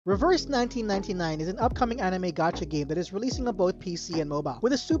Reverse 1999 is an upcoming anime gacha game that is releasing on both PC and mobile,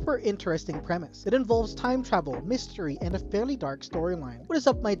 with a super interesting premise. It involves time travel, mystery, and a fairly dark storyline. What is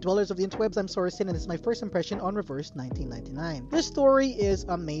up, my dwellers of the interwebs? I'm Sorasin, and this is my first impression on Reverse 1999. This story is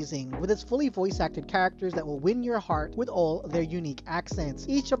amazing, with its fully voice-acted characters that will win your heart with all their unique accents.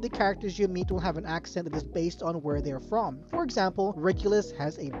 Each of the characters you meet will have an accent that is based on where they're from. For example, Regulus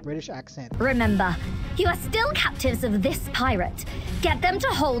has a British accent. Remember, you are still captives of this pirate. Get them to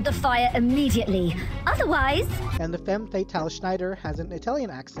hold the fire immediately. Otherwise... And the femme fatale Schneider has an Italian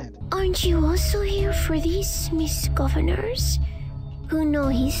accent. Aren't you also here for these, Miss Governors? Who know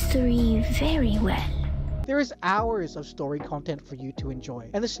history very well. There is hours of story content for you to enjoy,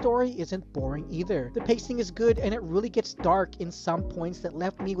 and the story isn't boring either. The pacing is good, and it really gets dark in some points that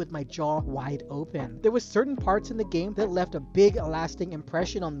left me with my jaw wide open. There was certain parts in the game that left a big lasting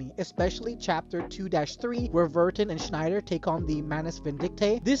impression on me, especially chapter 2-3 where Verton and Schneider take on the Manus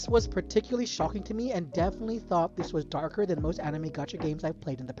Vindictae. This was particularly shocking to me and definitely thought this was darker than most anime gacha games I've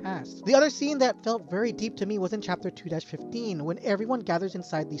played in the past. The other scene that felt very deep to me was in chapter 2-15 when everyone gathers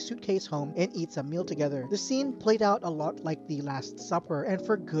inside the suitcase home and eats a meal together. The scene played out a lot like the Last Supper, and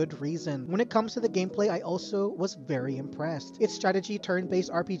for good reason. When it comes to the gameplay, I also was very impressed. Its strategy turn-based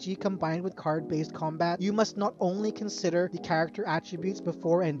RPG combined with card-based combat. You must not only consider the character attributes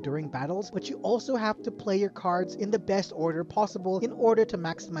before and during battles, but you also have to play your cards in the best order possible in order to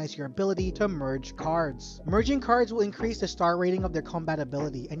maximize your ability to merge cards. Merging cards will increase the star rating of their combat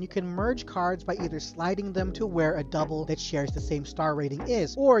ability, and you can merge cards by either sliding them to where a double that shares the same star rating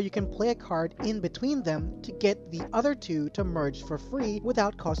is, or you can play a card in between them to get the other two to merge for free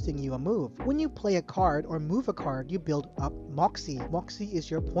without costing you a move. When you play a card or move a card, you build up Moxie. Moxie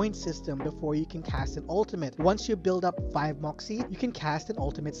is your point system before you can cast an ultimate. Once you build up 5 Moxie, you can cast an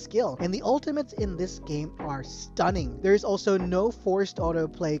ultimate skill, and the ultimates in this game are stunning. There is also no forced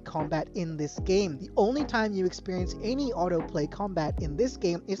autoplay combat in this game. The only time you experience any autoplay combat in this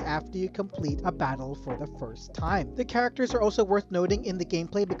game is after you complete a battle for the first time. The characters are also worth noting in the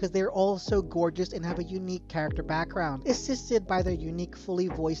gameplay because they are all so gorgeous and have a unique character background, assisted by their unique fully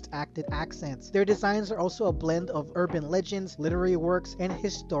voiced acted accents. Their designs are also a blend of urban legends, literary works, and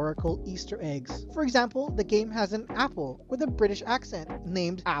historical Easter eggs. For example, the game has an apple with a British accent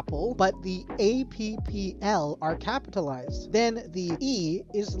named Apple, but the APPL are capitalized. Then the E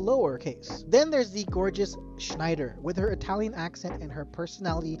is lowercase. Then there's the gorgeous Schneider with her Italian accent and her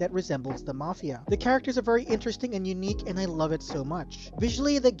personality that resembles the mafia. The characters are very interesting and unique, and I love it so much.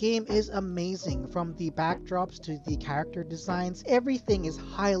 Visually, the game is amazing. From the backdrops to the character designs, everything is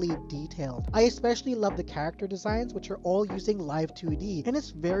highly detailed. I especially love the character designs, which are all using live 2D, and it's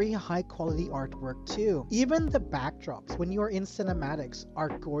very high quality artwork too. Even the backdrops when you are in cinematics are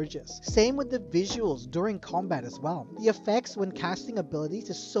gorgeous. Same with the visuals during combat as well. The effects when casting abilities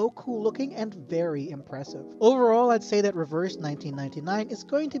is so cool looking and very impressive. Overall, I'd say that Reverse 1999 is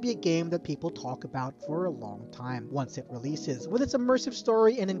going to be a game that people talk about for a long time once it releases. With its immersive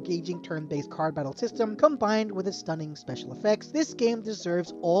story and engaging turn-based card battle system combined with its stunning special effects, this game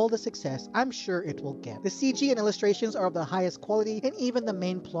deserves all the success I'm sure it will get. The CG and illustrations are of the highest quality, and even the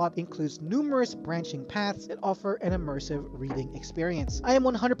main plot includes numerous branching paths that offer an immersive reading experience. I am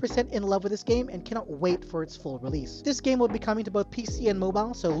 100% in love with this game and cannot wait for its full release. This game will be coming to both PC and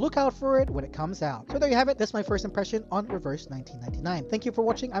mobile, so look out for it when it comes out. So there you have it. That's my first impression on Reverse 1999. Thank you for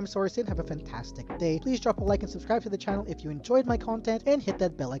watching. I'm Sorasin. Have a fantastic day. Please drop a like and subscribe to the channel if you enjoyed my content, and hit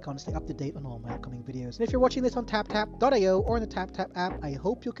that bell icon to stay up to date on all my upcoming videos. And if you're watching this on TapTap.io or in the TapTap app, I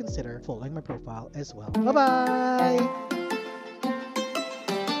hope you'll consider following my profile as well. Bye bye!